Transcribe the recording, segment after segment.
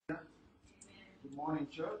Good morning,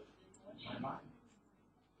 church. Bye-bye.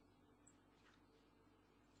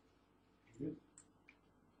 Good.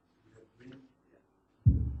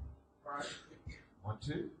 All right. 1,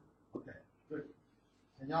 2. Okay, good.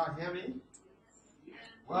 Can y'all hear me?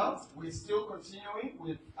 Well, we're still continuing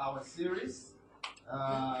with our series.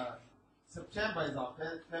 September is our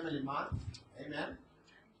family month. Amen.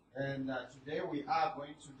 And today we are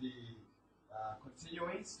going to be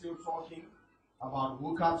continuing, still talking about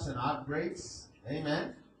hookups and heartbreaks.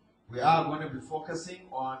 Amen. We are going to be focusing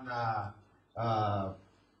on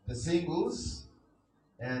the singles.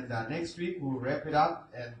 And next week we'll wrap it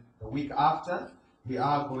up. And the week after, we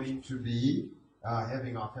are going to be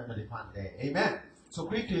having our family fun day. Amen. So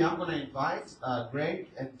quickly, I'm going to invite Greg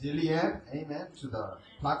and Dillian, amen, to the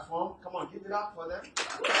platform. Come on, give it up for them.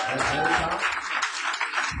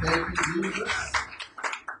 Thank you, Jesus.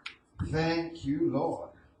 Thank you, Lord.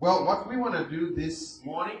 Well, what we want to do this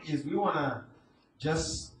morning is we want to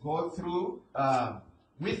just go through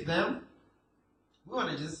with them. We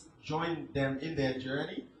want to just join them in their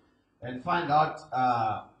journey and find out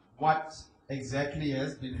what exactly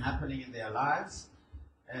has been happening in their lives.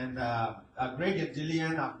 And Greg and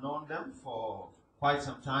Dillian, I've known them for quite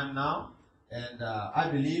some time now. And I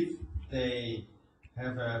believe they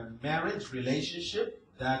have a marriage relationship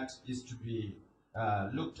that is to be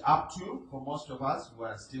looked up to for most of us who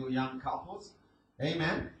are still young couples.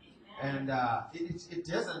 Amen. And it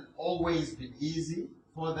hasn't always been easy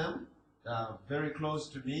for them. Very close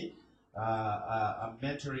to me. I'm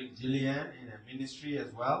mentoring Dillian in a ministry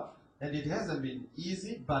as well. And it hasn't been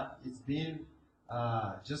easy, but it's been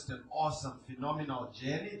just an awesome, phenomenal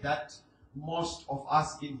journey that most of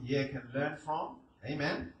us in here can learn from.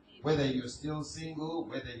 Amen. Whether you're still single,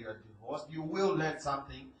 whether you're divorced, you will learn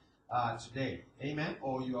something today. Amen.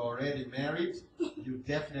 Or you're already married, you're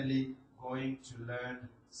definitely going to learn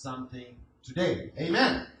something today.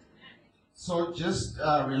 Amen. So just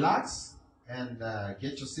relax and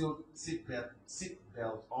get your seat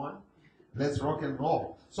belt on. Let's rock and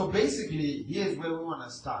roll. So basically, here's where we want to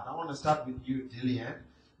start. I want to start with you, Dillian.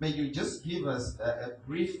 May you just give us a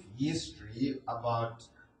brief history about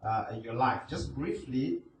your life. Just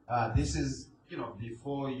briefly, this is,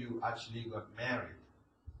 before you actually got married.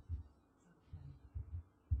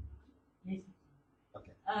 Yes.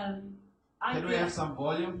 Okay. Can we have some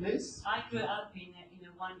volume, please? I grew up in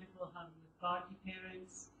a wonderful home with godly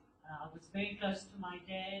parents. I was very close to my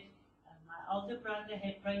dad. My older brother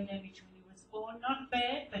had brain damage when he was born. Not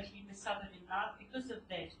bad, but he was suffered in life. Because of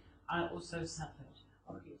that, I also suffered.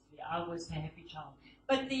 Obviously, I was a happy child.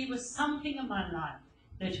 But there was something in my life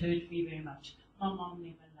that hurt me very much. My mom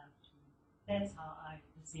never loved me. That's how I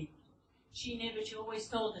perceived it. She always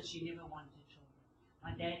told us she never wanted children.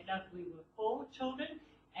 My dad loved, we were 4 children,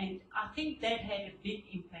 and I think that had a big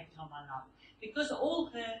impact on my life. Because all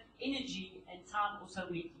her energy and time also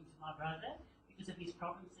went into my brother because of his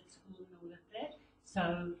problems at school and all of that.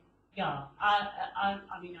 So, yeah, I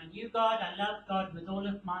mean, I knew God, I loved God with all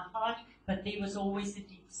of my heart, but there was always a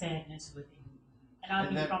deep sadness within me. And I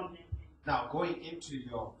went from that. Now, going into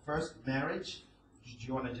your first marriage, did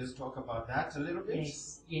you want to just talk about that a little bit?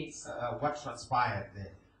 Yes. What transpired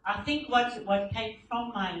there? I think what came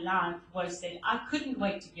from my life was that I couldn't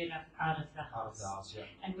wait to get out of the house. Out of the house, yeah.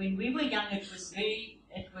 And when we were young, it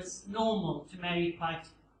was normal to marry quite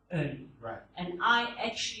early. Right. And I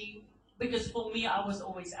actually, because for me, I was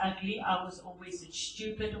always ugly. I was always a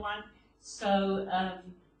stupid one. So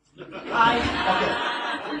Okay.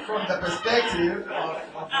 From the perspective of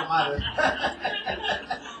your mother.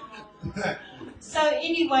 So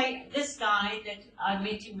anyway, this guy that I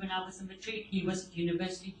met him when I was in matric, he was at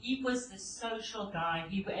university. He was the social guy.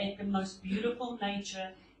 He had the most beautiful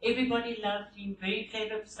nature. Everybody loved him. Very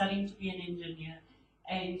clever, studying to be an engineer.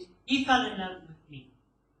 And he fell in love with me.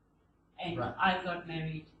 And right. I got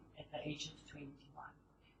married at the age of 21.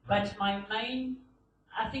 Right. But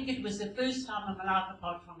I think it was the first time in my life,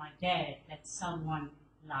 apart from my dad, that someone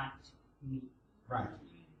liked me. Right.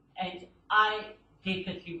 And I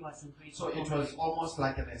definitely wasn't ready. So it was almost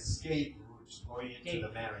like an escape route going into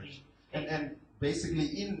the marriage. And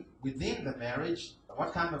basically within the marriage,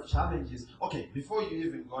 what kind of challenges? Okay, before you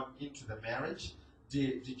even got into the marriage,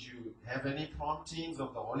 did you have any promptings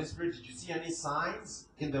of the Holy Spirit? Did you see any signs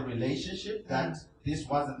in the relationship that this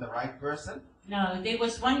wasn't the right person? No, there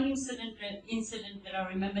was one incident that I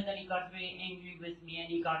remember that he got very angry with me and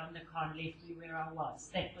he got in the car and left me where I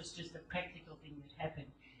was. That was just a practical thing that happened.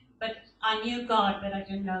 But I knew God, but I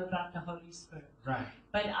didn't know about the Holy Spirit. Right.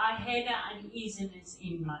 But I had an uneasiness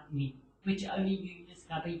in me, which only you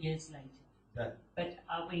discover years later. Right. But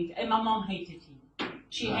I went, and my mom hated him.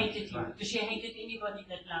 She hated him right. because she hated anybody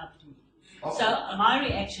that loved me. Oh. So my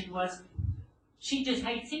reaction was, she just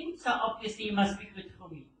hates him, so obviously he must be good for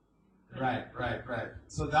me. Right.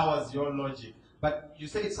 So that was your logic. But you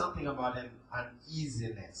said something about an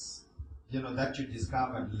uneasiness, that you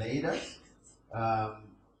discovered later.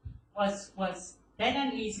 Was that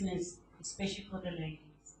uneasiness, especially for the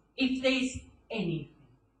ladies? If there's anything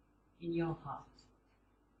in your heart,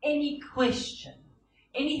 any question,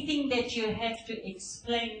 anything that you have to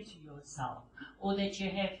explain to yourself, or that you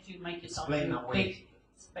have to make yourself Explain away.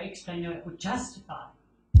 Explain away or justify,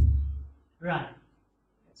 right?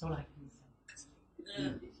 That's all I can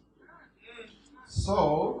say.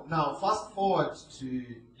 So now fast forward to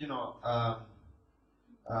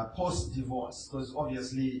post-divorce, because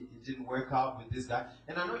obviously it didn't work out with this guy.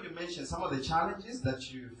 And I know you mentioned some of the challenges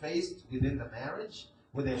that you faced within the marriage.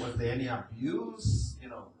 Was there any abuse,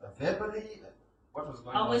 verbally? What was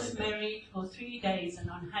going on? I was married for 3 days, and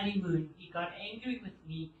on honeymoon he got angry with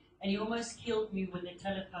me, and he almost killed me with a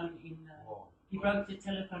telephone he broke the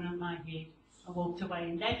telephone on my head and walked away.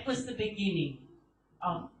 And that was the beginning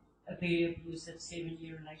of a very abusive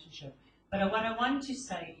 7-year relationship. But what I want to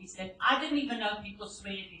say is that I didn't even know people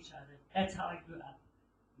swear at each other. That's how I grew up.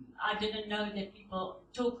 I didn't know that people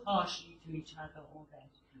talk harshly to each other or that.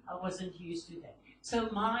 I wasn't used to that. So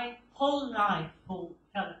my whole life fell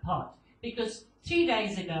apart. Because 3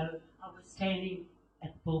 days ago, I was standing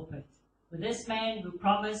at the pulpit with this man who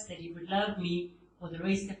promised that he would love me for the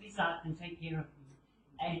rest of his life and take care of me.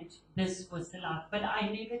 And this was the life. But I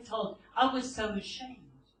never told. I was so ashamed.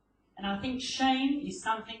 And I think shame is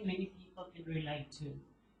something many people can relate to.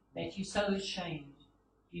 That you're so ashamed,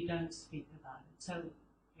 you don't speak about it. So,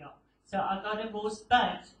 yeah. So I got divorced,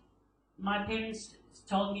 but my parents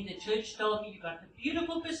told me, the church told me, you got a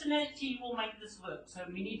beautiful personality, you will make this work. So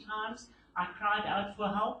many times I cried out for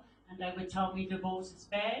help, and they would tell me divorce is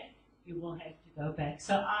bad, you will have to go back.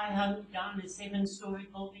 So I hung down a 7-story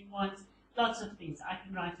building once, lots of things. I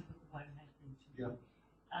can write a book of what happened to me.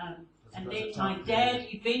 And then my dad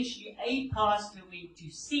eventually, passed away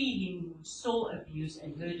to see him, who saw abuse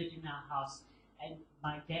and heard it in our house. And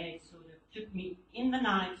my dad sort of took me in the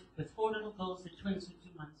night with 4 little girls, the twins were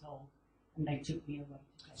 2 months old, and they took me away.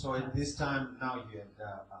 So at this time, now you had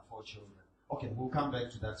 4 children. Okay, we'll come back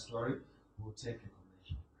to that story. We'll take a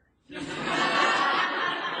commercial break.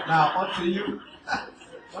 Now, on to you.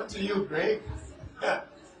 On to you, Greg.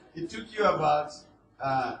 It took you about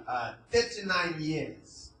 39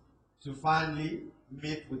 years to finally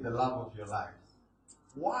meet with the love of your life.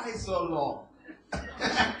 Why so long?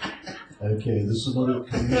 Okay, this is not a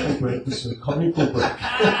commercial break, this is a comical break.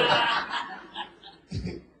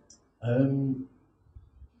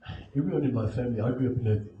 Everyone in my family, I grew up in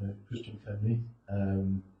a Christian family,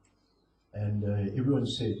 and everyone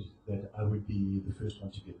said that I would be the first one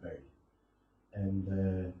to get married. And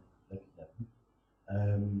that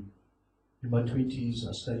happened. In my 20s,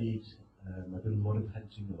 I studied. I did a lot of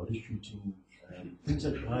hunting, a lot of shooting, things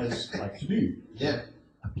that guys like to do. Yeah.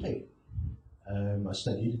 I played. I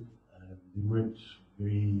studied. There weren't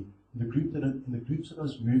very in the groups that I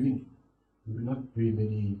was moving. There were not very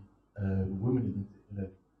many women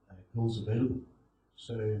girls available.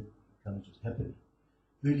 So it kind of just happened.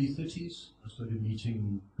 Early 30s, I started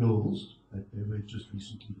meeting girls that they were just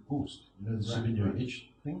recently divorced. You know the 7-year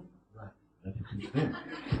itch thing. That happened to them.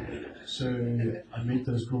 So I met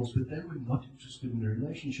those girls, but they were not interested in a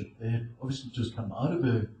relationship. They had obviously just come out of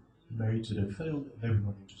a marriage that had failed, and they were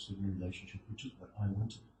not interested in a relationship, which is what I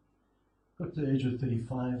wanted. Got to the age of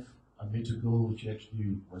 35, I met a girl, she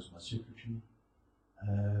actually was my secretary,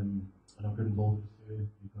 and I got involved with her,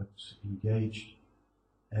 we got engaged,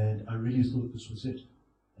 and I really thought this was it,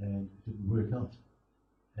 and it didn't work out.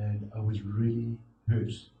 And I was really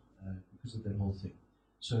hurt because of that whole thing.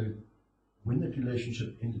 So when that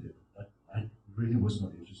relationship ended, I really was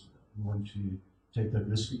not interested. I didn't want to take that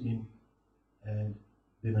risk again. And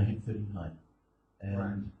then I hit 39.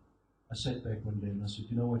 And I sat back one day and I said,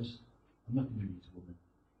 you know what? I'm not going to meet a woman.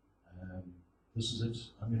 This is it.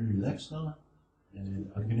 I'm going to relax now and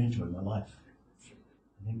I'm going to enjoy my life.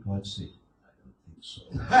 And then God said, I don't think so.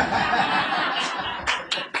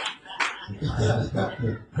 I have got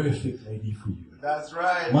the perfect lady for you. That's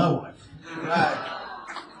right. My wife. Right.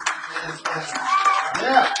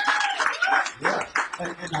 Yeah. Yeah.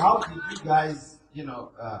 And how did you guys,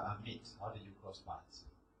 meet? How did you cross paths?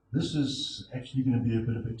 This is actually going to be a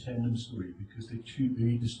bit of a tandem story because they're two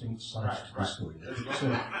very distinct sides to the story.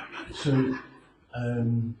 So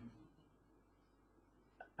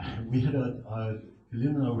we had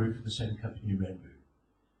Helene and I worked for the same company, Randburg.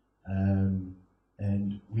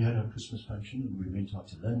 And we had our Christmas function and we went out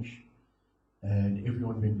to lunch and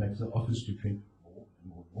everyone went back to the office to drink more and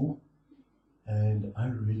more and more. I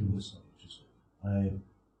really was not interested.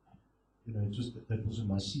 That wasn't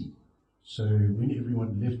my scene. So when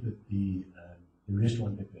everyone left at the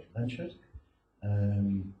restaurant that we had lunch at,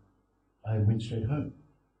 I went straight home.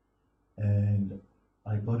 And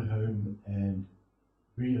I got home and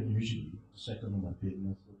very unusually sat on my bed and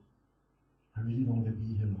I thought, I really don't want to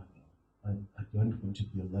be here right now. I don't want to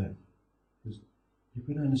be alone. Because you've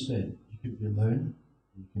got to understand, you can be alone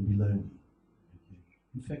and you can be lonely. Okay?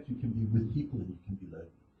 In fact, you can be with people and you can be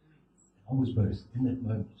lonely. I was both in that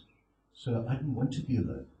moment. So I didn't want to be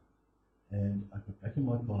alone. And I got back in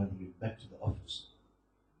my car and went back to the office.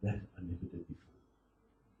 That I never did before.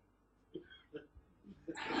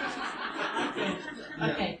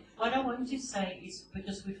 Okay, what I want to say is,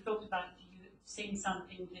 because we've talked about you saying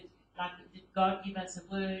something that, like, did God give us a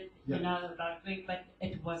word, Yeah. you know, about Greg, but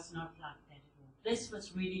it was not like that at all. This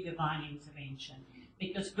was really divine intervention.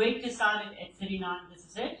 Because Greg decided at 39, this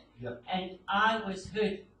is it, Yeah. and I was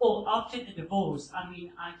hurt. Or after the divorce, I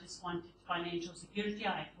mean, I just wanted financial security.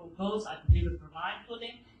 I had 4 girls, I could never provide for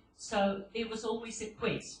them. So there was always a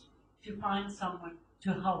quest to find someone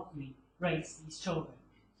to help me raise these children.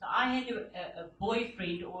 So I had a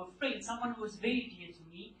boyfriend or a friend, someone who was very dear to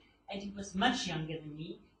me, and he was much younger than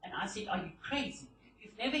me. And I said, are you crazy?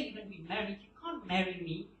 You've never even been married. You can't marry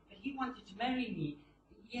me. But he wanted to marry me.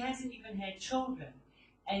 He hasn't even had children.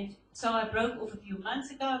 And so I broke off a few months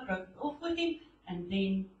ago. I broke off with him. And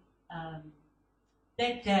then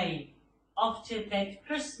that day, after that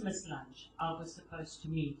Christmas lunch, I was supposed to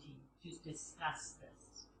meet him to discuss this.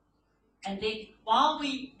 And then when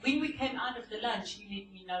we came out of the lunch, he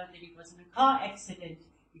let me know that he was in a car accident.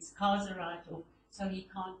 His car's a write-off, so he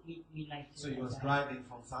can't meet me later. So he that was day. driving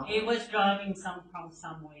from somewhere? He was driving from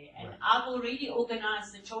somewhere. And Right. I've already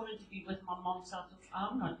organized the children to be with my mom, so I thought,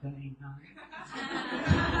 I'm not going home.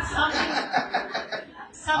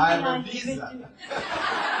 something I have a never visa. do.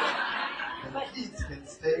 The kids can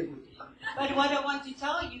stay with you. But what I want to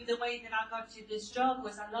tell you, the way that I got to this job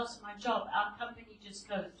was I lost my job. Our company just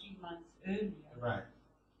closed 3 months earlier. Right.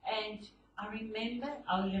 And I remember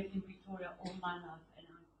I lived in Pretoria all my life. And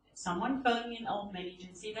someone phoned me, an old manager,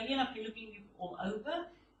 and said, Alina, I've been looking you all over.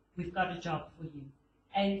 We've got a job for you.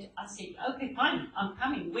 And I said, okay, fine, I'm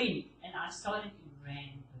coming. When? And I started in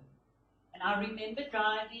Randburg. And I remember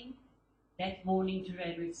driving that morning to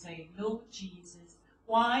Randburg and saying, Lord Jesus,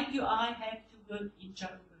 why do I have to work in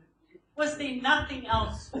Joburg? Was there nothing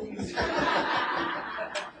else for me?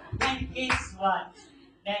 And guess what?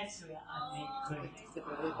 That's where I met Greg.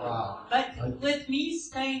 Wow. But with me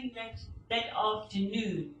staying that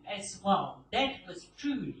afternoon as well, that was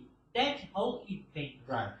truly, that whole event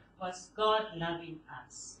Right. was God loving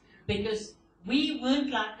us. Because we weren't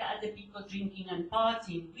like the other people drinking and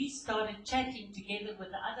partying. We started chatting together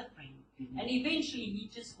with the other friend. And eventually he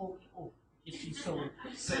just walked off. If you saw it.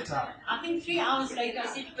 Set up. I think 3 hours later I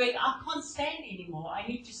said to Greg, I can't stand anymore. I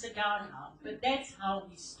need to sit down now. But that's how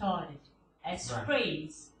we started. As Right.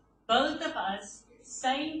 friends, both of us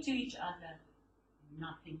saying to each other,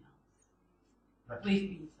 nothing else. Right. We've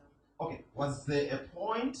been so. Okay, was there a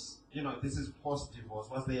point, this is post-divorce,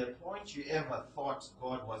 was there a point you ever thought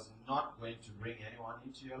God was not going to bring anyone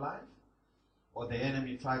into your life? Or the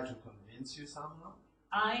enemy tried to convince you somehow?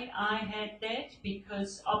 I had that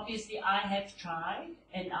because obviously I have tried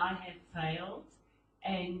and I have failed.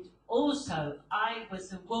 And also I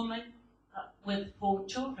was a woman with 4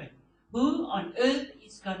 children. Who on earth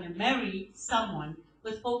is going to marry someone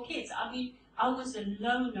with 4 kids? I mean, I was a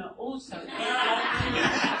loner also.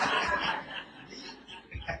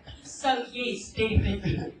 So yes,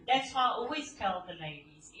 definitely. That's why I always tell the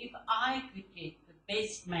ladies, if I could get the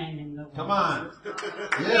best man in the world. Come on.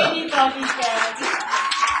 Yeah. Anybody can.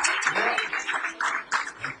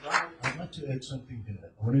 I'd like to add something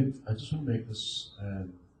here. I just want to make this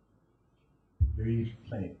very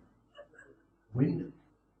plain. When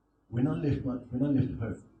I left home,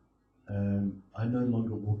 I no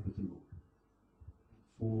longer walked with the Lord.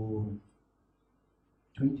 For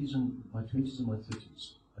my 20s and my 30s,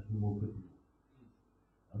 I didn't walk with the Lord.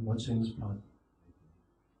 I'm not saying this proudly.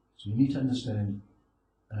 So you need to understand,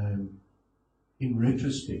 in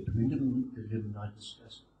retrospect, when Lily and I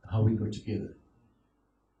discussed how we got together,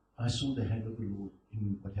 I saw the hand of the Lord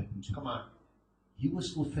in what happened to me. Come on. He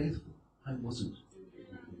was still faithful. I wasn't.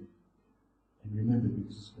 And remember,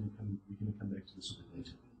 because we're going to come back to this a bit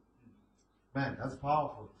later. Man, that's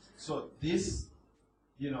powerful. So this,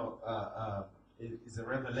 is a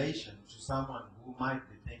revelation to someone who might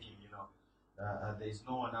be thinking, there's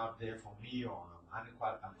no one out there for me, or I'm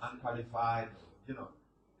unqualified. Or,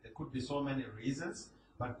 there could be so many reasons,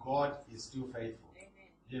 but God is still faithful.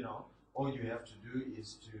 All you have to do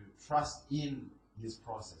is to trust in his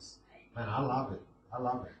process. Man, I love it. I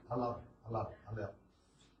love it. I love it. I love it. I love it.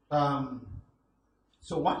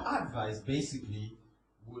 So what advice basically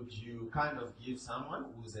would you kind of give someone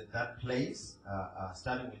who's at that place,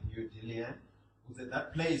 starting with you, Dillian, who's at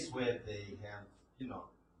that place where they have,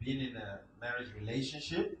 been in a marriage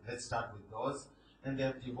relationship, let's start with those, and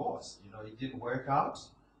they're divorced, it didn't work out,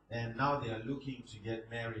 and now they are looking to get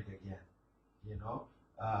married again, and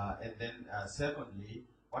then secondly,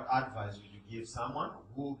 what advice would you give someone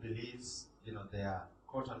who believes, their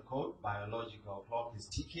quote-unquote biological clock is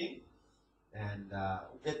ticking, and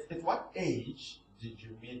at what age did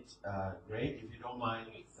you meet Greg, if you don't mind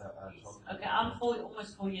talking? Okay, I'm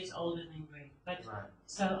almost 4 years older than Greg, but Right.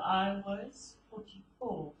 so I was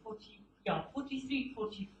 43,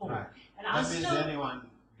 44. Right. And That I means still, anyone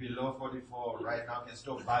below 44 right now can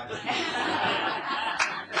stop bagging.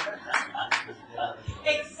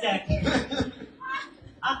 exactly.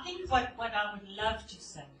 I think what I would love to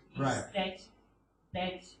say is Right. that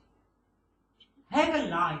have a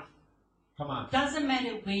life. Come on. Doesn't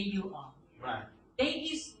matter where you are. Right. There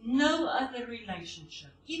is no other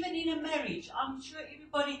relationship, even in a marriage. I'm sure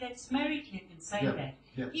everybody that's married here can say Yeah, that.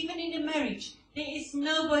 yeah. Even in a marriage, there is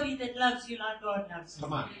nobody that loves you like God loves you.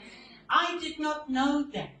 Come on. I did not know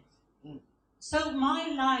that. Mm. So my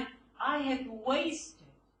life, I have wasted.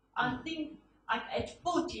 I think at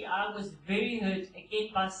 40, I was very hurt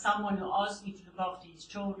again by someone who asked me to look after his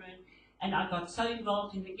children. And I got so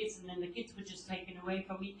involved in the kids, and then the kids were just taken away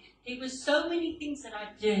from me. There were so many things that I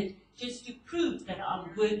did just to prove that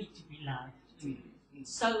I'm worthy to be loved. Mm.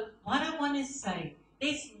 So what I want to say,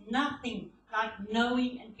 there's nothing like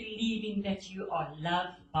knowing and believing that you are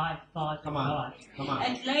loved by Father Come on. God. Come on.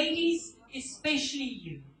 And ladies, especially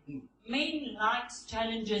you, Mm. men likes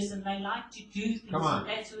challenges and they like to do things, Come on. and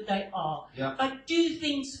that's who they are. Yeah. But do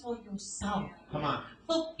things for yourself. Come on.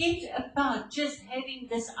 Forget about just having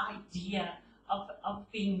this idea of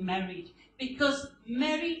being married, because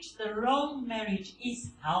marriage, the wrong marriage,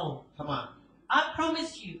 is hell. Come on. I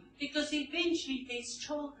promise you, because eventually there's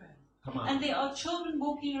children. Come on. And there are children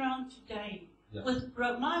walking around today Yeah. with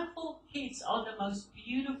my 4 kids are the most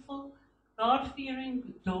beautiful,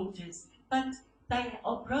 God-fearing daughters, but they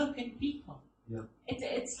are broken people. Yeah.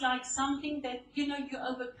 It's like something that, you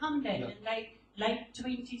overcome that. Yeah. And they late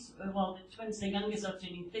 20s, well, the twins, the youngest are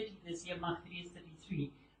turning 30 this year, my 3 is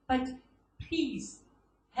 33. But please,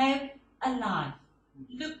 have a life.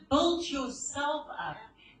 Look, build yourself up.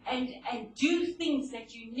 And do things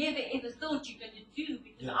that you never ever thought you're going to do,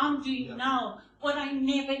 because Yeah. I'm doing now what I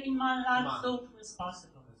never in my Come life on. thought was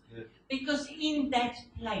possible. That's good. Because in that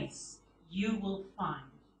place, you will find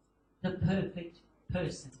the perfect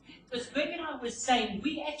person. Because Greg and I were saying,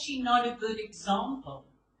 we're actually not a good example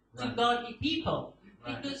to Right. godly people.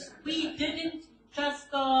 Right. Because we didn't trust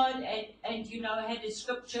God and had a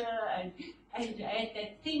scripture and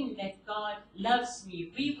that thing that God loves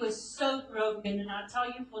me. We were so broken, and I tell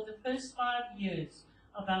you, for the first 5 years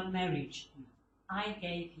of our marriage, I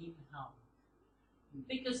gave him hell.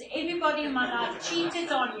 Because everybody in my life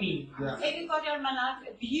cheated on me. Yeah. Everybody in my life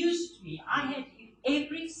abused me. I had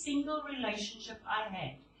every single relationship I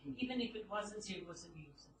had, even if it wasn't serious, was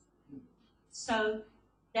abusive. So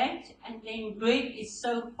that, and then Greg is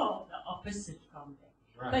so far the opposite from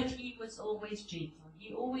that. Right. But he was always gentle.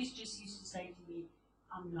 He always just used to say to me,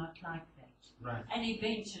 I'm not like that. Right. And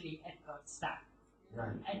eventually it got stuck.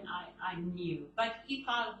 Right. And I knew. But if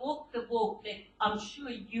I walk the walk that I'm sure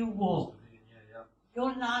you walk, Yeah.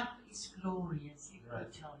 your life is glorious, let me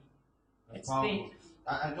Right. tell you. That's It's powerful. big.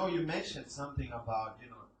 I know you mentioned something about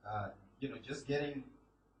just getting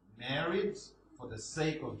married for the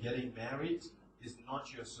sake of getting married is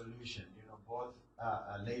not your solution. Both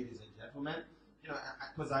ladies and gentlemen.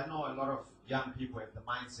 Because I know a lot of young people have the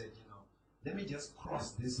mindset. Let me just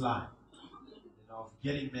cross this line. Of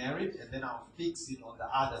getting married, and then I'll fix it on the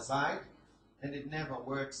other side, and it never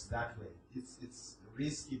works that way. It's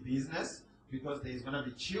risky business, because there's going to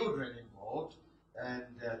be children involved, and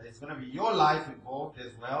there's going to be your life involved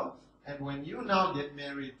as well. And when you now get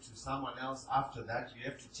married to someone else after that, you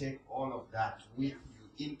have to take all of that with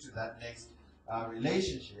you into that next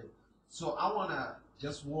relationship. So I want to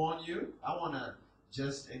just warn you, I want to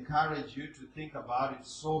just encourage you to think about it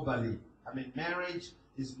soberly. I mean, marriage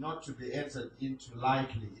is not to be entered into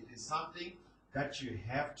lightly. It is something that you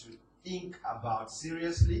have to think about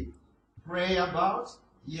seriously, pray about,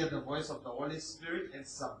 hear the voice of the Holy Spirit, and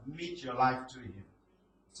submit your life to Him.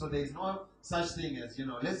 So there is no such thing as,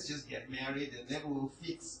 let's just get married and then we'll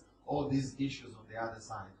fix all these issues on the other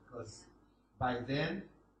side. Because by then,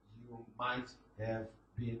 you might have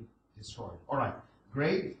been destroyed. All right,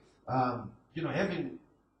 great. Having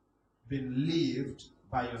been lived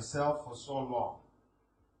by yourself for so long,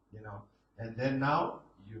 you know, and then now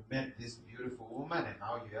you met this beautiful woman, and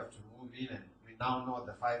now you have to move in, and we now know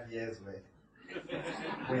the 5 years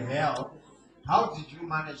were hell. How did you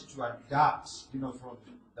manage to adapt, you know, from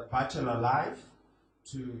the bachelor life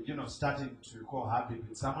to, you know, starting to cohabit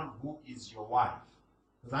with someone who is your wife?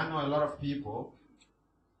 Because I know a lot of people,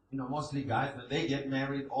 you know, mostly guys, when they get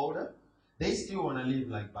married older, they still want to live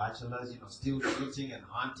like bachelors, you know, still shooting and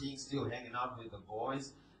hunting, still hanging out with the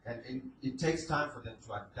boys. And it takes time for them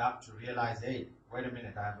to adapt, to realize, hey, wait a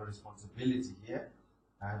minute, I have a responsibility here.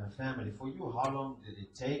 I have a family. For you, how long did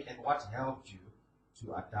it take, and what helped you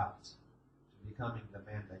to adapt to becoming the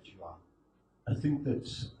man that you are? I think that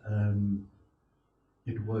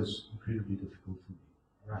it was incredibly difficult for me.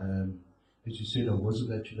 Right. As you said, I was a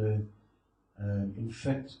bachelor. In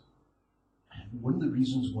fact, one of the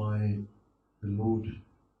reasons why the Lord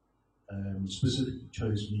specifically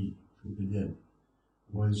chose me for William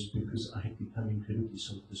was because I had become incredibly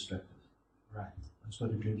self-destructive. Right. I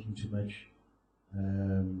started drinking too much.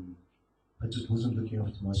 I just wasn't looking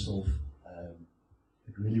after myself.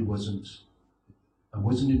 It really wasn't. I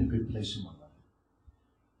wasn't in a good place in my life.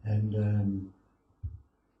 And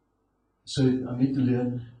so I met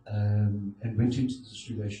Leon and went into this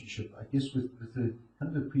relationship, I guess, with a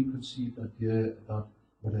kind of a preconceived idea about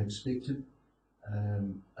what I expected.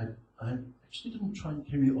 I actually didn't try and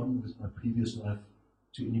carry on with my previous life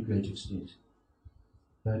to any great extent,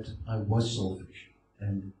 but I was selfish,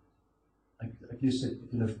 and I guess that,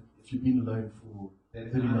 you know, if you've been alone for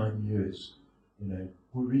 39 years, you know,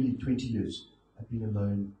 or really 20 years, I've been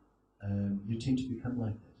alone, you tend to become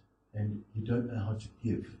like that, and you don't know how to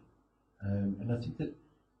give. And I think that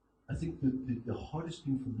the hardest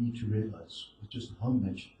thing for me to realize was just how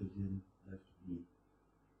much Vivian loved me,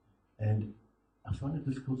 and I found it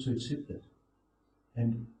difficult to accept that.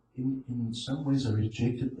 And in some ways, I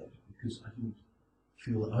rejected that because I didn't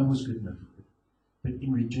feel I was good enough for it. But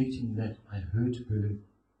in rejecting that, I hurt her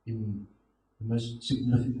in the most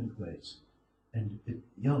significant ways. And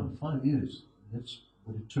 5 years, that's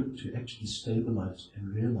what it took to actually stabilize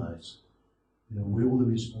and realize, you know, where all the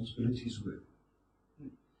responsibilities were.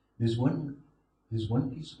 There's one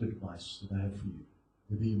piece of advice that I have for you,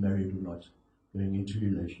 whether you're married or not, going into a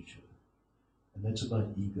relationship, and that's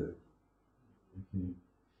about ego. Okay?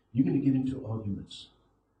 You're going to get into arguments,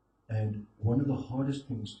 and one of the hardest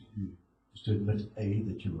things to do is to admit A,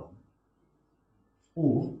 that you're wrong,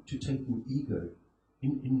 or to take your ego.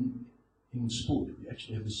 In sport, we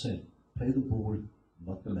actually have the saying, play the ball,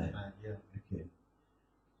 not the man. Yeah. Okay.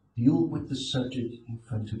 Deal with the subject in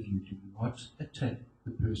front of you. Do not attack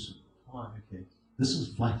the person. Come on. Okay. This is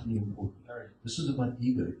vitally important. Very. This is about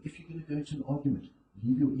ego. If you're going to go into an argument,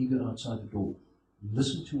 leave your ego outside the door.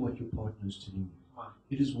 Listen to what your partner is telling you. Come on.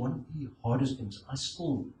 It is one of the hardest things. I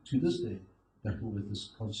still, to this day, battle with this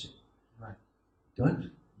concept. Right.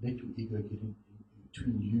 Don't let your ego get in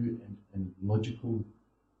between you and logical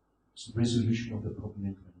resolution of the problem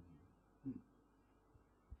in front of you.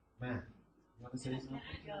 Man, you want to say something?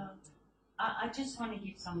 I just want to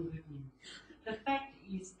give some good news. The fact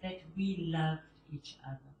is that we loved each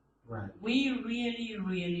other. Right. We really,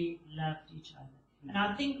 really loved each other. And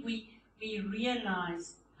I think we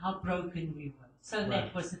realized how broken we were. So Right.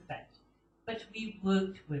 that was a fact. But we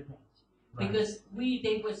worked with that. Right. Because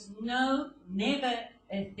there was never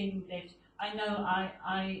a thing that, I know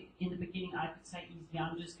I in the beginning I could say easily,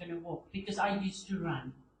 I'm just going to walk. Because I used to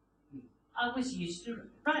run. I was used to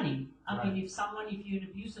running. I mean, if you're in an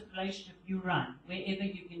abusive relationship, you run wherever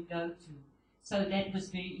you can go to. So that was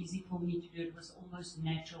very easy for me to do. It was almost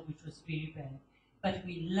natural, which was very bad. But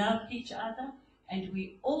we loved each other, and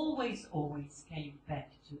we always came back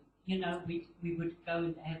to, you know, we would go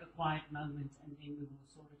and have a quiet moment, and then we will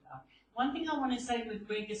sort it out. One thing I want to say with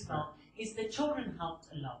Greg as well is the children helped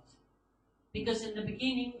a lot. Because in the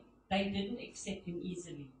beginning, they didn't accept him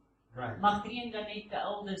easily. Right. Magri and Danette, the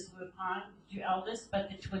eldest, were fine, the two eldest, but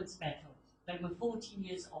the twins battled. They were 14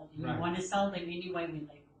 years old, and Right. you want to sell them anyway when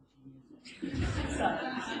they're 14 years old. So,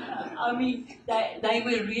 I mean, they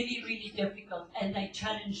were really, really difficult, and they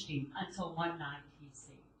challenged him until one night he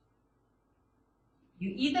said,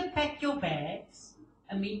 you either pack your bags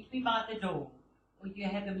and meet me by the door, or you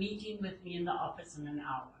have a meeting with me in the office in an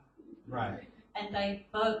hour. Right. And they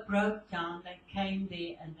both broke down, they came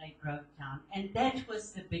there and they broke down. And that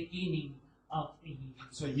was the beginning of the healing.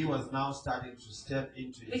 So he was now starting to step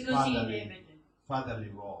into his Because he never did. fatherly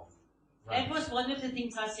role. That was one of the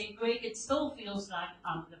things I said, Greg, it still feels like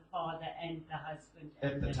I'm the father and the husband.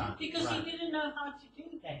 At the time. Because Right. he didn't know how to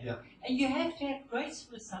do that. Yeah. And you have to have grace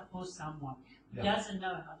for someone. He Yeah. doesn't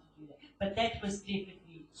know how to do that. But that was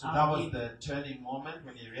definitely So our that was gift. the turning moment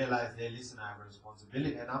when he realized, hey, listen, I have a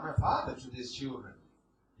responsibility, and I'm a father to these children.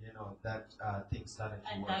 You know, that things started to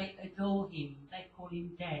And work. they adore him. They call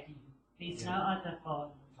him Daddy. There's no Yeah. other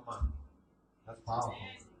father. Come on. That's powerful.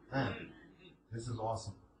 Man, this is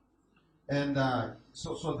awesome. And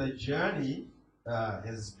so the journey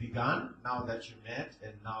has begun now that you met,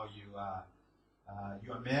 and now you are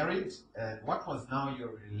married. And what was now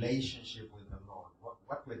your relationship with the Lord?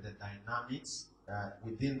 What were the dynamics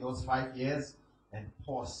within those 5 years and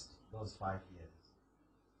post those 5 years?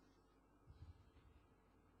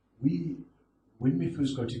 When we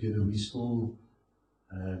first got together, we still,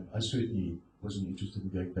 I certainly wasn't interested in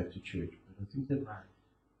going back to church, but I think that, Right.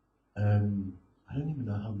 I don't even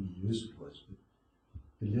know how many years it was, but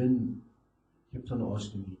Helene kept on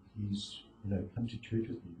asking me, please, come to church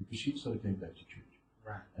with me, because she'd started going back to church.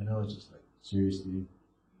 Right. And I was just like, seriously?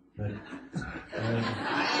 But,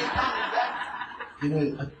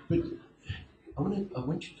 but I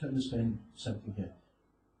want you to understand something here.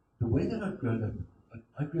 The way that I've grown up,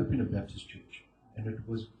 I grew up in a Baptist church, and it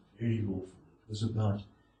was very lawful. It was about,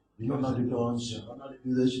 you're not allowed to dance, you're not allowed to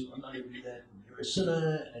do this, you're not allowed to do that, and you're a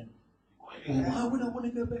sinner, and why would I want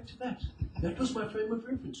to go back to that? That was my frame of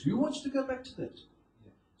reference. Who wants to go back to that?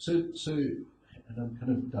 So, and I'm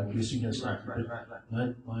kind of digressing here slightly,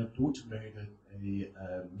 but my daughter married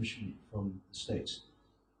a missionary from the States,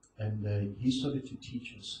 and he started to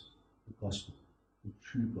teach us the gospel, the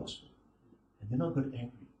true gospel. And then I got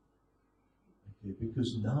angry, okay,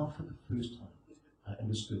 because now for the first time I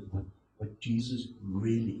understood what Jesus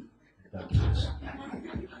really had done for us.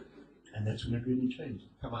 And that's when it really changed.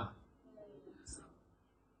 Come on.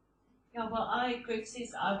 Yeah, well, Greg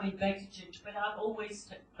says I went back to church, but I've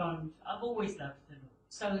always I've always loved the Lord.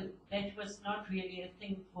 So that was not really a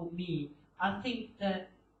thing for me. I think that,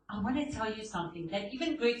 I want to tell you something, that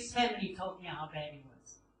even Greg's family told me how bad he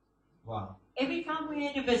was. Wow. Every time we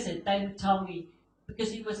had a visit, they would tell me,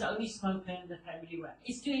 because he was the only smoker in the family,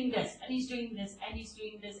 he's doing this, and he's doing this, and he's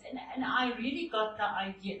doing this. And I really got the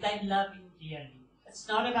idea, they love him dearly. It's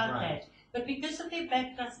not about Right. that. But because of their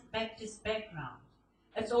Baptist background,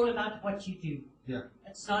 it's all about what you do. Yeah.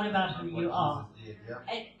 It's not about who What you are. Jesus did,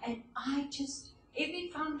 yeah. And I just, every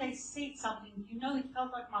time they said something, it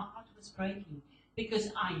felt like my heart was breaking,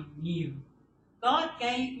 because I knew. God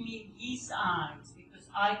gave me his eyes because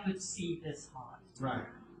I could see this heart. Right.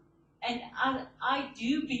 And I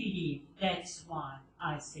do believe that's why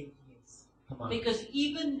I said yes. Come on. Because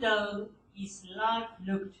even though his life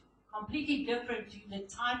looked completely different to the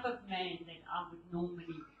type of man that I would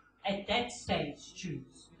normally at that stage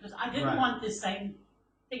choose, because I didn't Right. want the same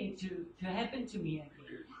thing to happen to me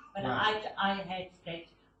again. But Right. I had that,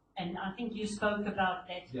 and I think you spoke about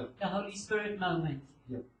that, Yeah. the Holy Spirit moment.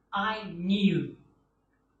 Yeah. I knew.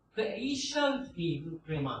 But he showed me who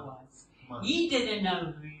Greg Come on. was. Come on. He didn't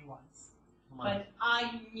know who he was. Come on. But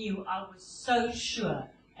I knew, I was so sure.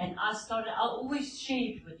 And I always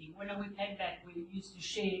shared with him. When we came back, we used to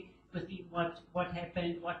share with him what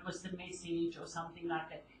happened, what was the message, or something like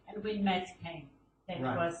that. And when Matt came, that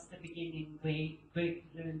Right. was the beginning where Greg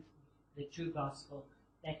learned the true gospel,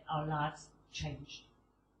 that our lives changed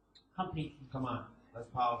completely. Come on. That's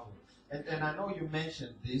powerful. And I know you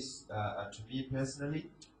mentioned this to me personally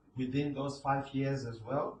within those 5 years as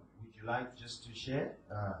well. Would you like just to share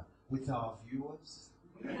with our viewers?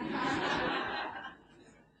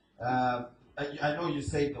 I know you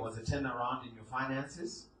said there was a turnaround in your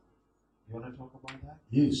finances. You want to talk about that?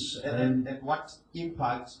 Yes. And what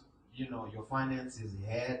impact, your finances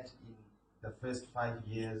had in the first 5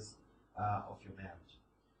 years of your marriage?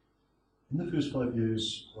 In the first 5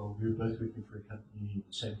 years, well, we were both working for a company,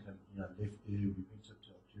 the same company. I left there, we went up to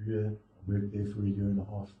Algeria. I worked there for a year and a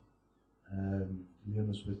half. Leon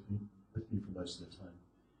was with me for most of the time.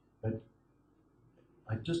 But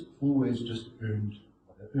I always earned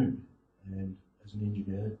what I earned. And as an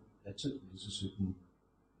engineer, that's it. There's a certain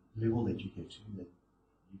level that you get to that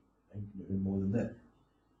you ain't going to earn more than that.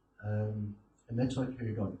 And that's how I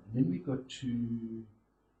carried on. And then we got to,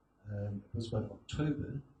 it was about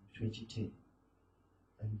October 2010.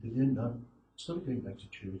 And then I started going back to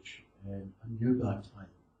church, and I knew about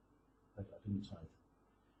tithing, but I didn't tithe.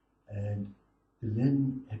 And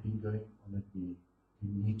Lynn had been going on at me, we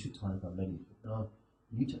need to tithe our money. But now,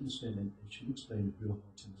 you need to understand, and she'll explain her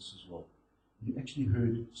heart in this as well. You actually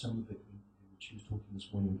heard some of it when she was talking this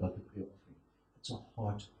morning about the prayer offering. It's a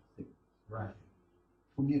heart thing. Right.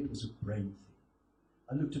 For me, it was a brain thing.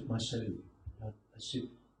 I looked at my salary. I said,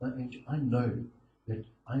 my angel, I know that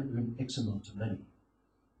I earn X amount of money.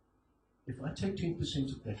 If I take 10%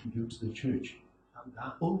 of that and give it to the church, I'm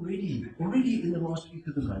done. Already in the last week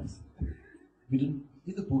of the month, we didn't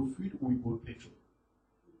either bought food or we bought petrol.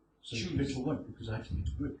 So Choose. petrol won because I had to get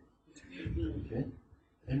to work. Okay?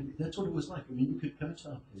 And that's what it was like. I mean, you could come to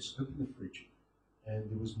our place, open the fridge, and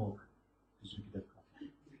there was milk because we could have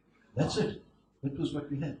coffee. That's it. That was what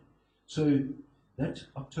we had. So that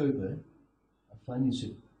October, I finally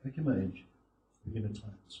said, okay, my age, we're going to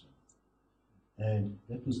tithe this month. And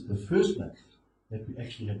that was the first month that we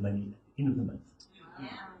actually had money at the end of the month.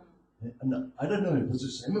 And I don't know, it was the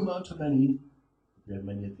same amount of money, but we had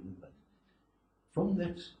money at the end of the month. From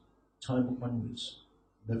that time onwards,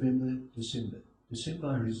 November, December,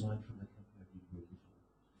 I resigned from the company I've been working for.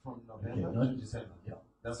 From November to December. Yeah.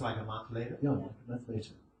 That's like a month later. Yeah, like a month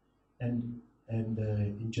later. And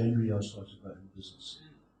in January I started my own business.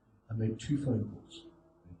 I made 2 phone calls.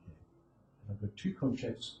 Okay. And I got 2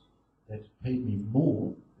 contracts that paid me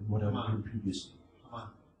more than what I was doing previously.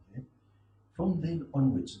 Okay. From then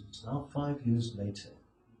onwards, it's now 5 years later,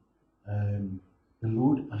 the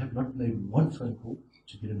Lord, I have not made 1 phone call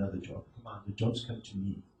to get another job. The jobs come to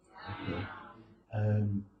me. Okay.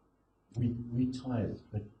 We tithe,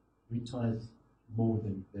 but we tithe more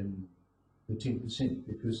than the 10%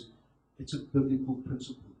 because it's a biblical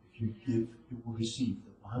principle. If you give, you will receive.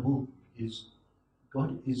 The Bible is,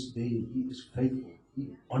 God is there. He is faithful. He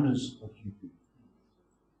honors what you do.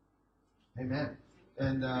 Amen.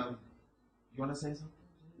 And you want to say something?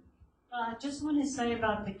 I just want to say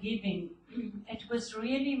about the giving. It was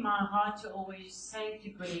really my heart to always say to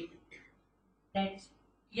Greg that,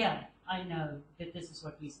 yeah, I know that this is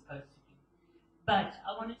what we're supposed to do. But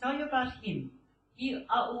I want to tell you about him. I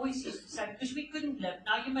always used to say, because we couldn't live.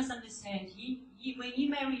 Now you must understand, when he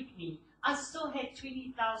married me, I still had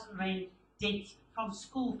 20,000 rand debt from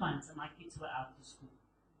school funds, and my kids were out of school.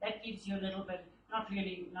 That gives you a little bit, not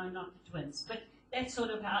really, no, not the twins, but that's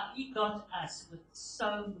sort of how he got us with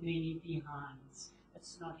so many behinds.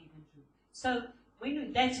 It's not even true. So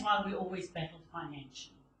that's why we always battled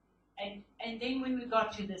financially. And then when we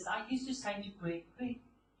got to this, I used to say to Greg,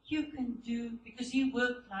 you can do, because he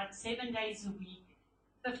worked like 7 days a week,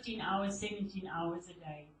 15 hours, 17 hours a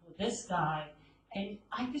day for this guy. And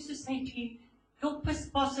I used to say to him, your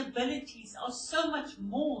possibilities are so much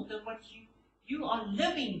more than what you are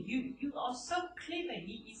living. You are so clever.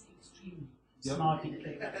 He is extremely smart and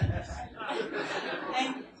clever.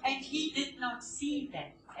 and he did not see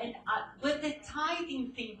that. And with the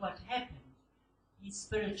tithing thing, what happened? His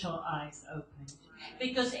spiritual eyes opened.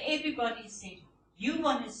 Because everybody said, you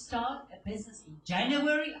want to start a business in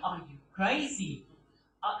January? Are you crazy?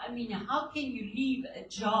 I mean, how can you leave a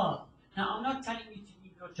job? Now, I'm not telling you to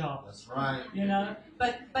leave your job. That's right. You know,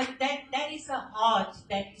 but that is a heart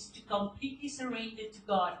that is to completely surrender to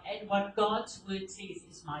God. And what God's word says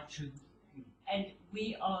is my truth. And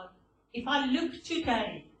we are, if I look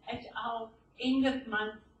today at our end of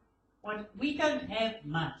month, we don't have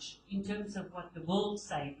much in terms of what the world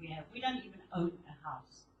say we have. We don't even own a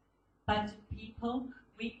house. But people,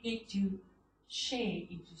 we get to share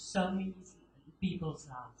into so many people's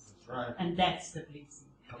lives. That's right. And that's the blessing.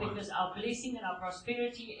 Because our blessing and our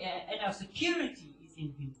prosperity and our security is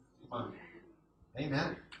in Him. Come on.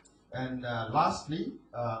 Amen. And lastly,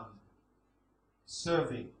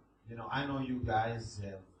 serving. You know, I know you guys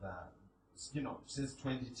have, since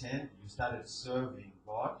 2010, you started serving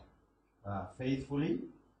God faithfully.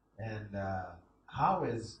 And how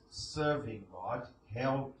has serving God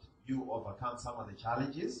helped you overcome some of the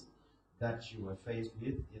challenges that you were faced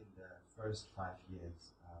with in the first 5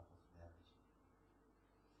 years of marriage?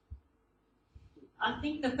 I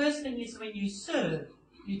think the first thing is when you serve,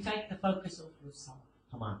 you take the focus off yourself.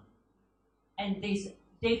 Come on. And there's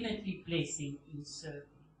definitely blessing in serving.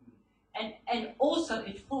 And also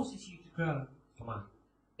it forces you to grow. Come on.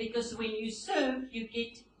 Because when you serve, you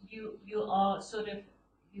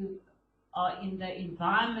are in the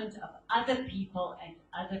environment of other people and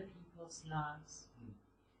other people's lives.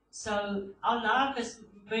 So our life has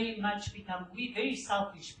very much become, we're very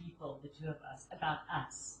selfish people, the two of us, about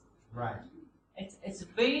us. Right. It's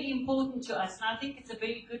very important to us, and I think it's a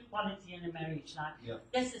very good quality in a marriage. Like,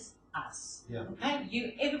 this is us. Yeah.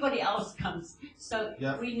 Okay? Everybody else comes. So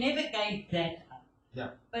we never gave that up.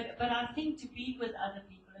 Yeah. But I think to be with other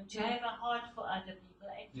people and to have a heart for other people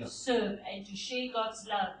and to serve and to share God's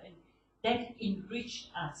love, and that enriched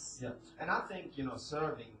us. Yeah. And I think,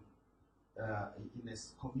 serving in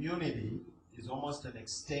this community is almost an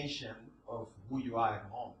extension of who you are at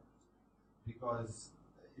home. Because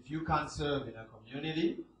if you can't serve in a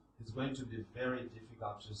community, it's going to be very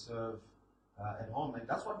difficult to serve at home. And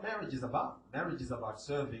that's what marriage is about. Marriage is about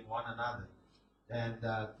serving one another. And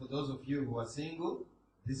for those of you who are single,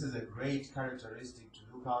 this is a great characteristic to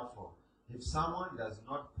look out for. If someone does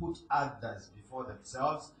not put others before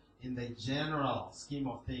themselves in the general scheme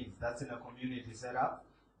of things, that's in a community setup,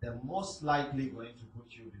 they're most likely going to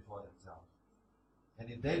put you before themselves. And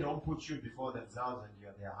if they don't put you before themselves and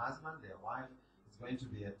you're their husband, their wife, it's going to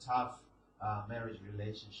be a tough marriage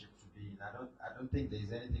relationship to be in. I don't think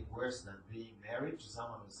there's anything worse than being married to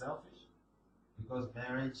someone who's selfish, because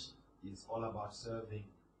marriage is all about serving,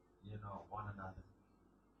 one another.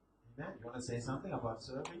 Amen. You want to say something about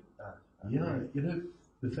serving? Yeah,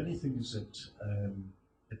 the funny thing is that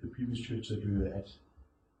at the previous church that we were at,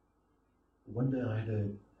 one day I had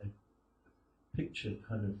a picture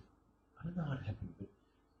kind of, I don't know how it happened, but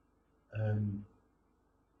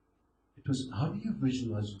it was, how do you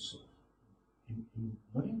visualize yourself?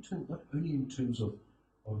 Not only in terms of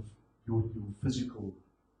your physical,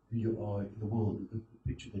 who you are in the world, the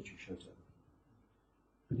picture that you show to other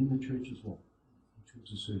people, but in the church as well, in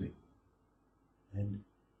terms of serving. And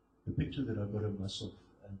the picture that I got of myself,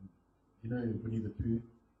 Winnie the Pooh,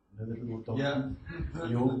 that little donkey?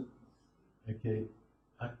 Yeah. Okay.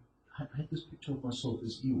 I had this picture of myself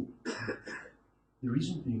as Eeyore. The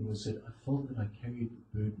reason being was that I felt that I carried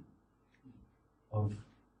the burden of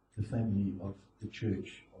the family, of the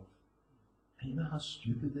church, and you know how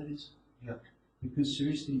stupid that is? Yeah. Because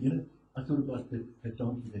seriously, I thought about that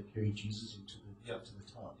donkey that carried Jesus into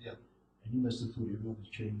the town. Yeah. And he must have thought everyone was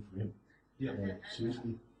cheering for him. Yeah.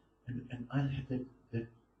 Seriously. And I had that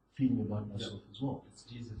feeling about myself as well. It's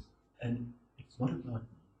Jesus. And it's not about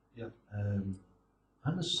me. Yeah.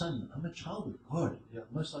 I'm a son. I'm a child of God. Yeah.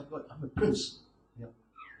 Most like God. I'm a prince. Yeah.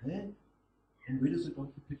 Yeah? And where does the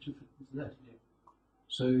donkey picture fit into that? Yeah.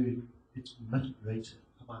 So it's much greater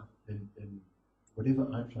Come on. than whatever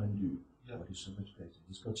I try and do. Yeah. God is so much greater.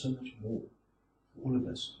 He's got so much more for all of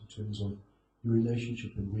us in terms of your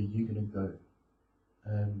relationship and where you're going to go.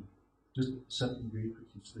 Just something very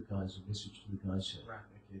quickly to the guys, a message to the guys here. Right.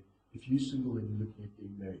 Okay. If you're single and you're looking at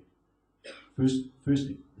getting married,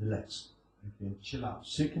 firstly, relax. Okay. Chill out.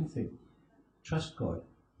 Second thing, trust God.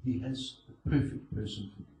 He has the perfect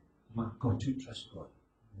person for you. You've got to trust God.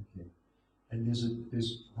 Okay. And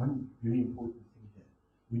there's one very important thing here.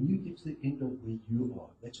 When you get to the end of where you are,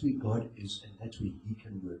 that's where God is, and that's where He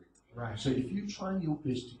can work. Right. So if you're trying your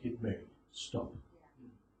best to get married, stop.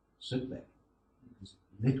 Sit back. Just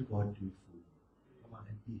let God do it for you. Come on.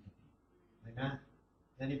 And be happy. Amen.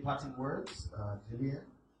 Any parting words, Jillian?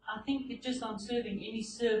 I think that just on serving, any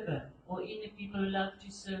server or any people who love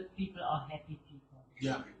to serve people are happy people.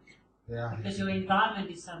 Yeah. They are. Because your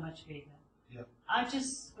environment is so much better. Yeah. I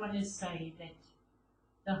just want to say that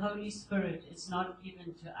the Holy Spirit is not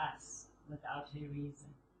given to us without a reason.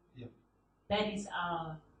 Yeah.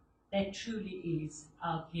 That truly is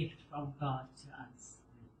our gift from God to us.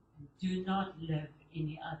 And do not live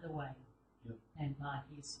any other way than by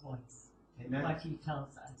His voice. Amen. What He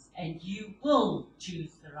tells us. And you will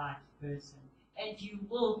choose the right person. And you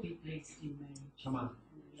will be blessed in marriage. Come on.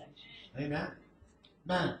 In relationship. Amen.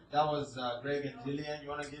 Man, that was Greg and Jillian. You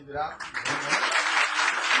want to give it up?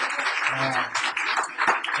 Amen.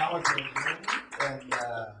 That was a journey, and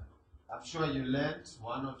I'm sure you learned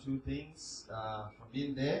one or two things from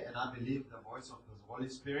in there, and I believe the voice of the Holy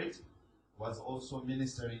Spirit was also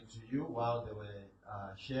ministering to you while they were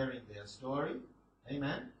sharing their story.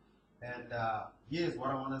 Amen. And here's what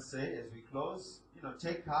I want to say as we close.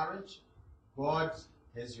 Take courage. God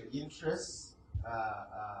has your interests.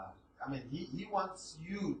 He wants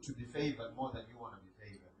you to be favored more than you want to be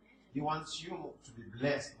favored. He wants you to be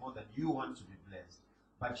blessed more than you want to be blessed.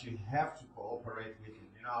 But you have to cooperate with Him.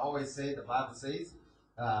 I always say, the Bible says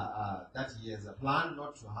that He has a plan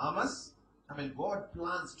not to harm us. God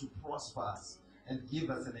plans to prosper us and give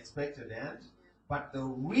us an expected end. But the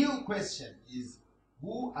real question is,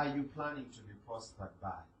 who are you planning to be prospered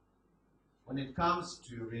by? When it comes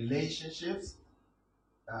to relationships,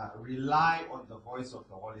 rely on the voice of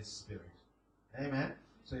the Holy Spirit. Amen.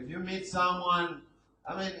 So if you meet someone,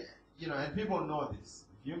 and people know this.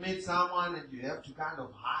 If you meet someone and you have to kind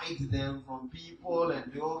of hide them from people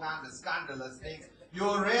and do all kinds of scandalous things, you're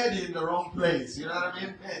already in the wrong place. You know what I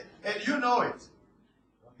mean? And you know it.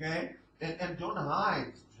 Okay? And don't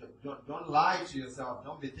hide. Don't lie to yourself.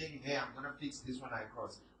 Don't be thinking, hey, I'm going to fix this when I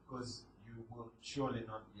cross. Because you will surely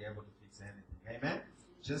not be able to fix anything. Amen?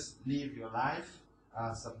 Just live your life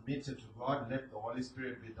submitted to God. Let the Holy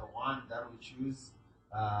Spirit be the one that will choose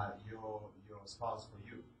your spouse for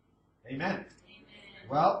you. Amen?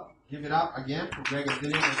 Well, give it up again for Greg and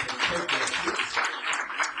Dylan as they take their seats.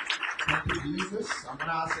 Thank you, Jesus. I'm going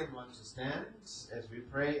to ask everyone to stand as we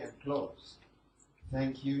pray and close.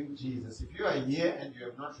 Thank you, Jesus. If you are here and you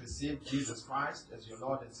have not received Jesus Christ as your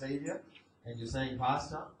Lord and Savior, and you're saying,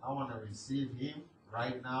 Pastor, I want to receive Him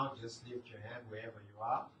right now, just lift your hand wherever you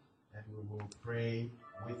are, and we will pray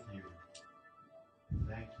with you.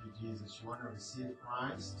 Thank you, Jesus. You want to receive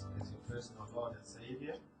Christ as your personal Lord and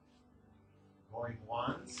Savior? Going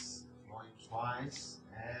once, going twice,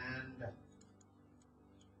 and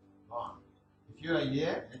gone. If you are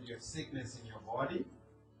here and you have sickness in your body,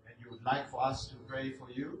 and you would like for us to pray for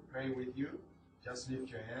you, pray with you, just lift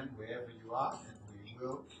your hand wherever you are, and we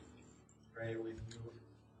will pray with you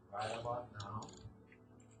right about now.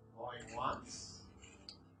 Going once,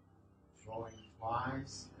 going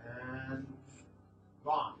twice, and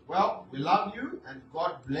gone. Well, we love you and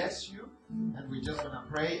God bless you, and we're just going to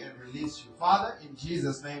pray and release you. Father, in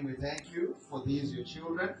Jesus' name we thank you for these your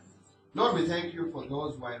children. Lord, we thank you for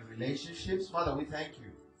those who are in relationships. Father, we thank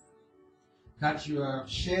you that you have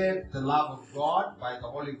shared the love of God by the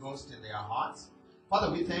Holy Ghost in their hearts.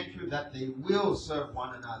 Father, we thank you that they will serve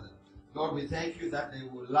one another. Lord, we thank you that they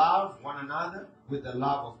will love one another with the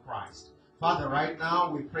love of Christ. Father, right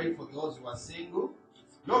now we pray for those who are single.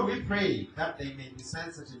 Lord, we pray that they may be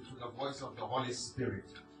sensitive to the voice of the Holy Spirit.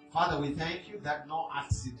 Father, we thank you that no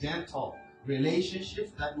accidental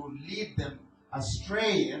relationships that will lead them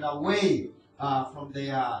astray and away from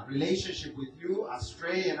their relationship with you,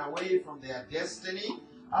 astray and away from their destiny,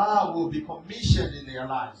 will be commissioned in their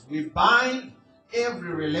lives. We bind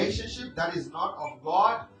every relationship that is not of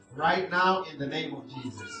God right now in the name of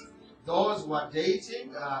Jesus. Those who are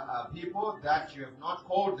dating people that you have not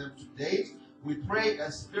called them to date, we pray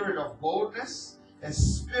a spirit of boldness, a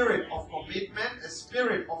spirit of commitment, a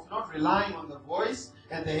spirit of not relying on the voice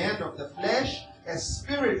and the hand of the flesh, a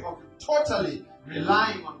spirit of totally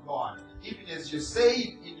relying on God. Even as you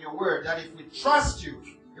say in your word, that if we trust you,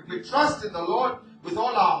 if we trust in the Lord with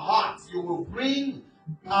all our hearts, you will bring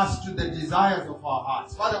us to the desires of our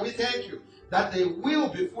hearts. Father, we thank you that they will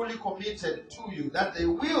be fully committed to you, that they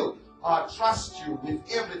will trust you with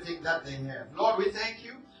everything that they have. Lord, we thank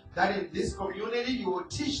you that in this community you will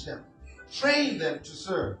teach them, train them to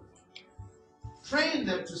serve. Train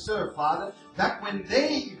them to serve, Father, that when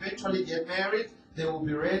they eventually get married, they will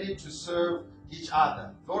be ready to serve each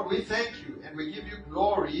other. Lord, we thank you and we give you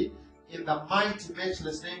glory in the mighty,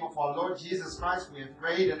 matchless name of our Lord Jesus Christ. We have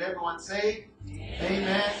prayed, and everyone say,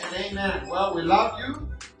 Amen and amen. Well, we love you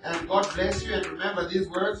and God bless you. And remember these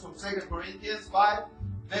words from 2 Corinthians 5,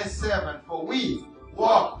 verse 7. For we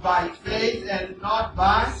walk by faith and not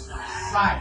by sight.